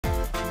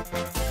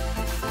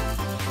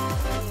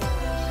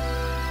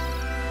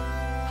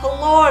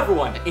Hello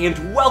everyone,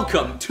 and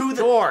welcome to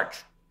the—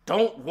 George,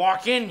 don't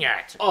walk in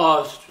yet.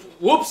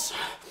 Whoops.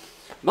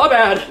 My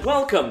bad.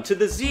 Welcome to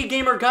the Z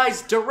Gamer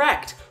Guys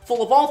Direct,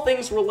 full of all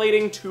things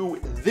relating to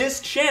this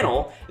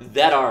channel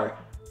that are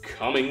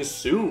coming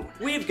soon.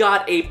 We've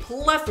got a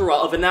plethora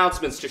of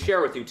announcements to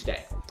share with you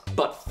today.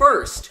 But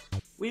first,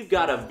 we've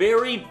got a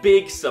very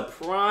big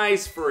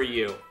surprise for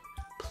you.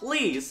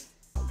 Please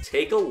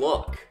take a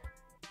look.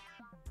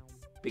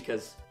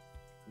 Because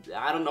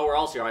I don't know where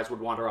else your eyes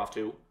would wander off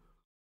to.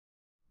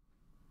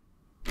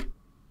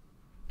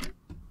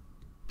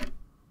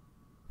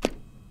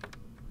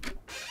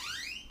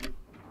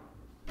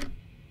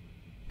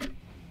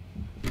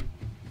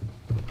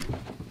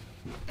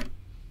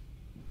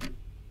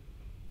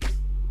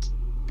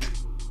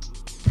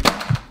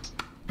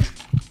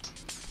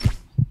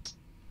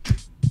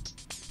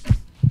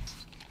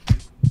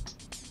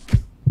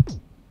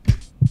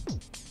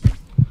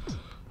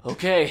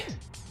 Okay,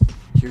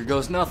 here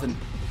goes nothing.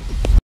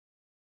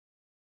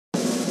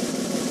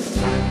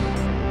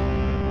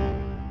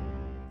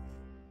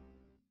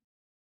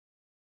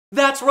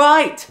 That's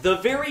right! The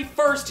very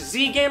first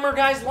Z Gamer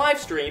Guys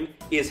livestream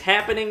is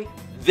happening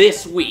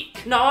this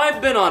week. Now,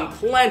 I've been on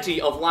plenty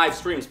of live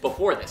streams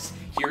before this.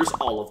 Here's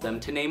all of them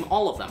to name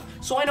all of them.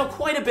 So I know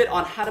quite a bit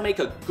on how to make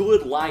a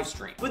good live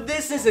stream. But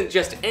this isn't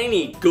just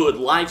any good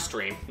live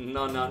stream.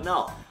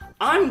 No.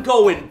 I'm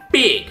going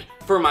big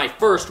for my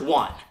first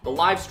one. The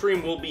live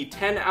stream will be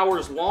 10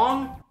 hours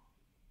long.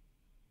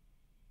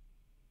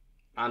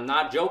 I'm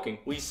not joking.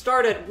 We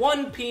start at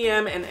 1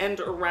 p.m. and end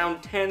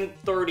around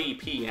 10:30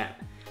 p.m.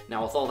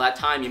 Now, with all that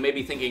time, you may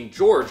be thinking,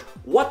 George,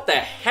 what the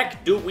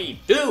heck do we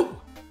do?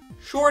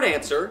 Short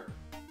answer,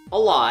 a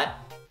lot.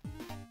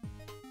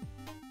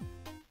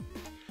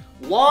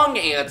 Long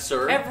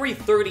answer, every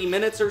 30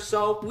 minutes or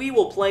so, we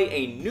will play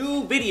a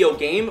new video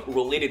game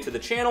related to the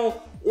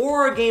channel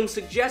or a game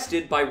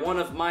suggested by one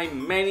of my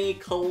many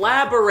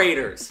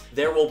collaborators.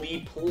 There will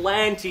be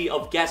plenty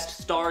of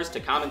guest stars to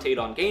commentate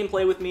on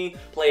gameplay with me,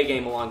 play a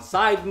game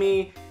alongside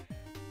me,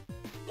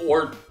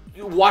 or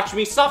watch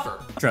me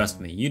suffer. Trust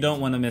me, you don't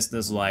want to miss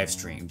this live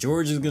stream.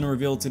 George is going to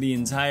reveal to the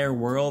entire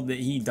world that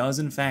he does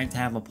in fact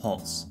have a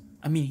pulse.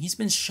 I mean, he's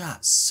been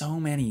shot so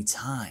many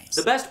times.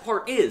 The best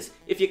part is,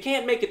 if you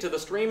can't make it to the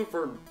stream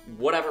for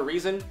whatever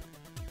reason,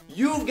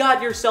 you've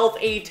got yourself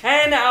a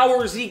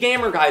 10-hour Z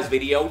Gamer Guys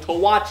video to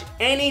watch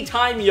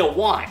anytime you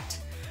want.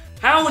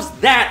 How's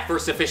that for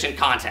sufficient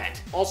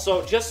content?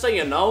 Also, just so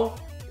you know,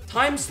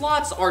 time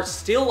slots are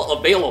still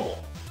available.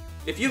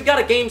 If you've got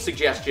a game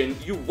suggestion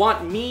you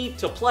want me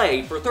to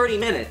play for 30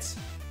 minutes,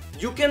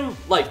 you can,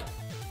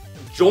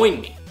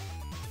 join me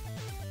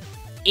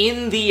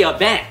in the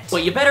event.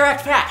 But you better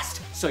act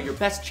fast. So your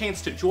best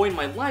chance to join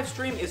my live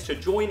stream is to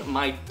join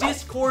my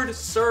Discord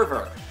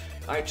server.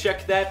 I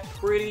check that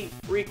pretty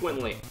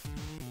frequently.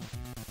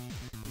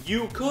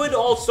 You could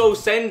also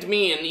send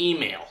me an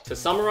email. To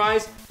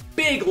summarize,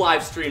 big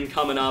live stream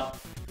coming up.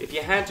 If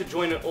you had to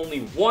join it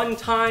only one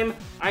time,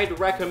 I'd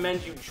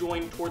recommend you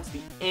join towards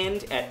the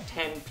end at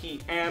 10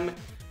 p.m.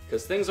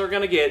 because things are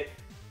gonna get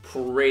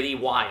pretty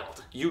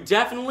wild. You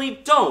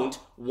definitely don't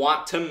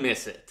want to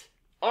miss it.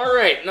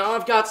 Alright, now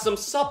I've got some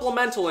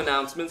supplemental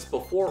announcements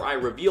before I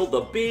reveal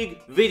the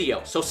big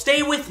video, so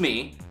stay with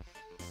me.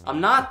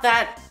 I'm not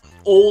that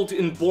old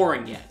and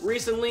boring yet.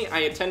 Recently,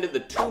 I attended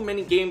the Too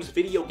Many Games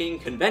video game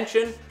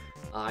convention.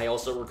 I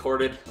also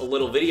recorded a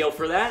little video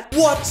for that.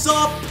 What's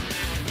up,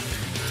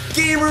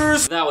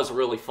 gamers? That was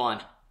really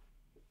fun.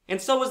 And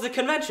so was the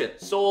convention.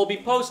 So I'll be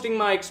posting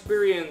my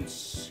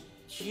experience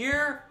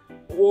here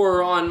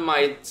or on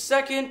my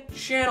second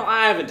channel.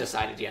 I haven't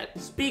decided yet.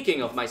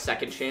 Speaking of my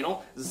second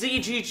channel,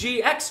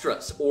 ZGG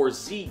Extras, or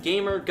Z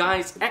Gamer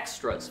Guys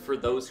Extras for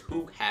those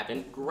who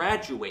haven't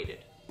graduated.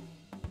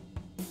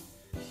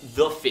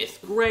 The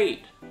 5th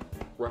grade.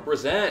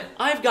 Represent.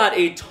 I've got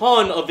a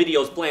ton of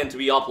videos planned to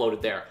be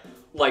uploaded there.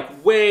 Like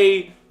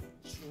way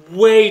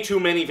too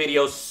many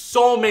videos,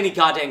 so many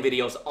goddamn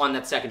videos on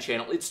that second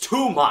channel. It's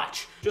too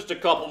much. Just a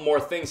couple more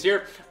things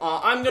here.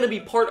 I'm gonna be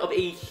part of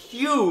a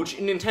huge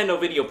Nintendo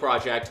video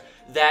project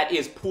that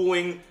is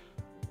pooling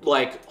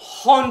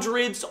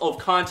hundreds of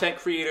content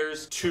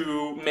creators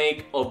to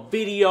make a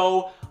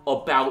video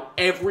about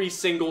every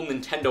single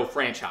Nintendo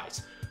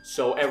franchise.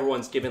 So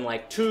everyone's given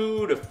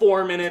 2 to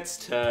 4 minutes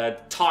to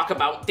talk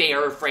about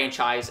their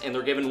franchise, and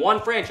they're given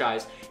one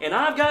franchise. And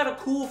I've got a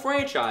cool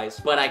franchise,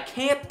 but I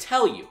can't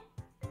tell you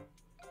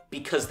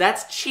because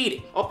that's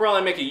cheating. I'll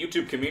probably make a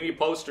YouTube community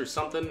post or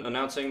something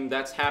announcing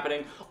that's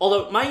happening.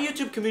 Although my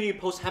YouTube community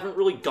posts haven't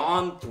really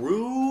gone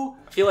through.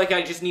 I feel like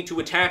I just need to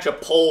attach a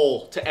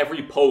poll to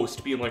every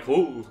post being like,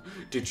 oh,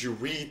 did you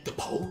read the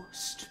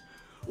post?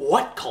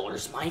 What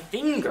color's my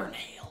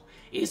fingernail?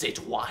 Is it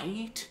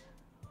white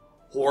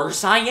or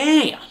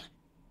cyan?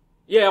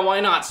 Yeah,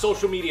 why not?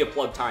 Social media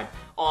plug time.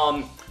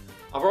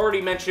 I've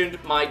already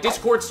mentioned my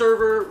Discord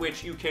server,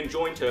 which you can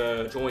join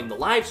to join the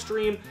live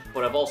stream,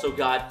 but I've also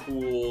got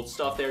cool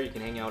stuff there. You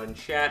can hang out and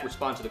chat,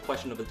 respond to the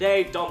question of the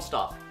day, dumb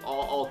stuff,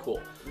 all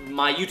cool.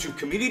 My YouTube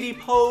community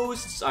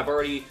posts, I've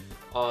already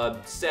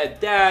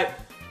said that.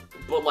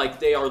 but like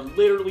they are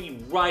literally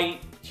right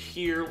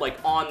here, like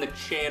on the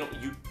channel.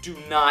 You do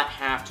not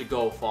have to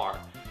go far.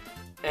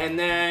 And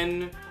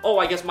then, oh,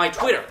 I guess my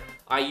Twitter.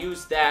 I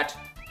use that,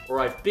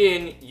 or I've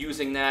been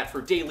using that for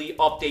daily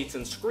updates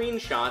and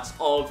screenshots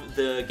of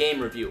the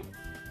game review.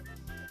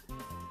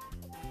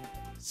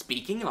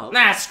 Speaking of...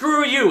 Nah,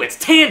 screw you, it's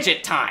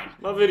tangent time!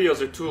 My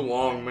videos are too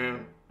long,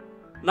 man.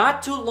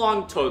 Not too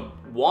long to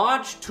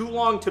watch, too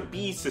long to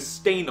be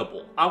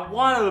sustainable. I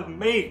want to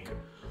make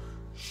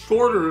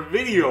shorter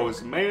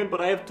videos, man,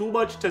 but I have too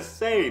much to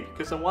say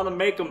because I want to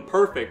make them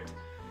perfect.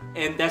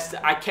 And that's,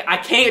 I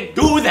can't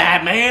do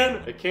that,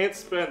 man! I can't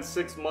spend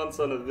 6 months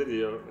on a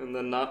video and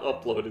then not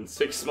upload in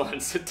 6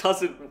 months. It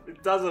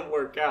doesn't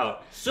work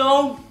out.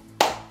 So,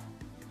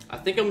 I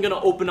think I'm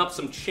gonna open up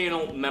some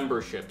channel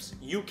memberships.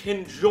 You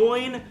can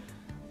join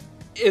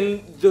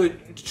in the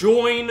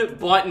join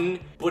button,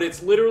 but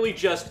it's literally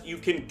just, you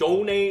can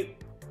donate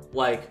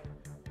like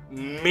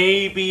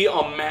maybe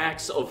a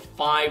max of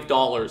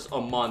 $5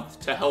 a month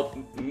to help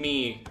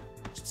me,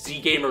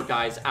 Z-Gamer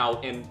guys,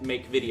 out and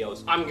make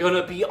videos. I'm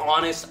gonna be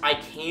honest, I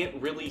can't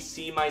really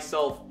see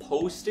myself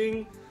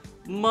posting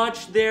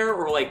much there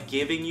or like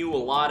giving you a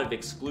lot of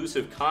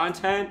exclusive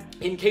content.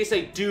 In case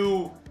I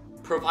do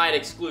provide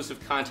exclusive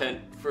content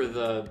for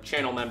the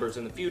channel members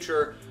in the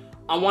future,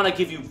 I want to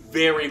give you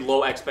very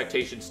low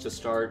expectations to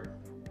start.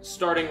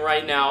 Starting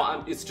right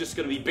now, it's just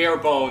gonna be bare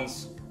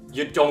bones.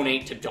 You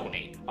donate to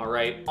donate,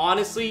 alright?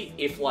 Honestly,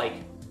 if like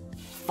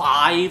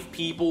 5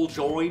 people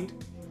joined,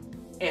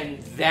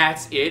 and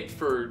that's it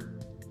for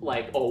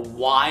like a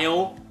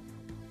while,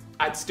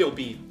 I'd still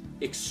be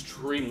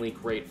extremely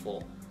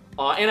grateful.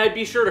 And I'd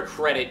be sure to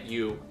credit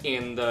you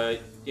in the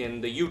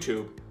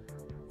YouTube.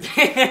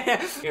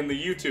 in the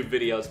YouTube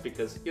videos,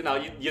 because, you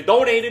know, you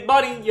donated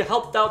money, you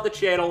helped out the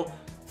channel,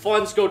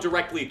 funds go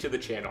directly to the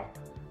channel.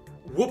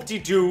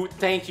 Whoop-de-doo,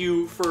 thank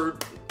you for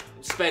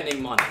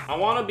spending money. I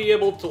want to be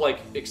able to, like,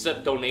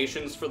 accept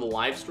donations for the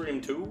live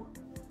stream too,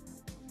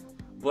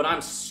 but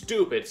I'm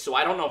stupid, so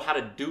I don't know how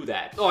to do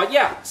that.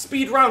 Yeah,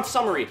 speed round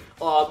summary.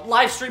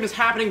 Live stream is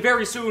happening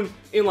very soon,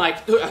 in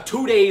like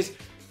 2 days,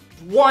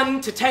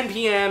 1 to 10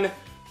 p.m.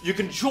 You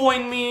can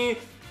join me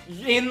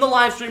in the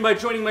live stream by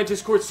joining my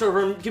Discord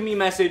server. Give me a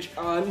message.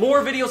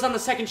 More videos on the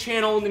second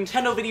channel,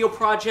 Nintendo video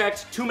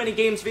project, Too Many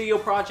Games video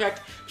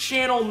project,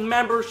 channel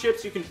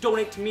memberships. You can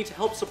donate to me to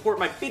help support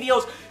my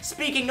videos.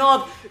 Speaking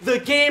of the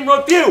game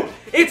review,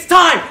 it's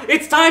time!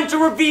 It's time to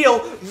reveal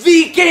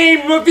the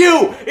game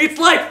review! It's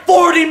like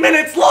 40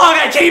 minutes long!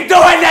 I keep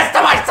doing this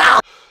to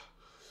myself!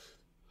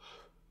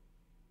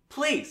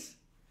 Please,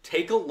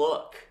 take a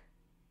look.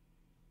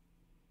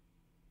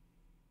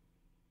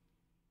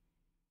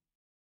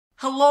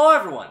 Hello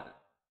everyone,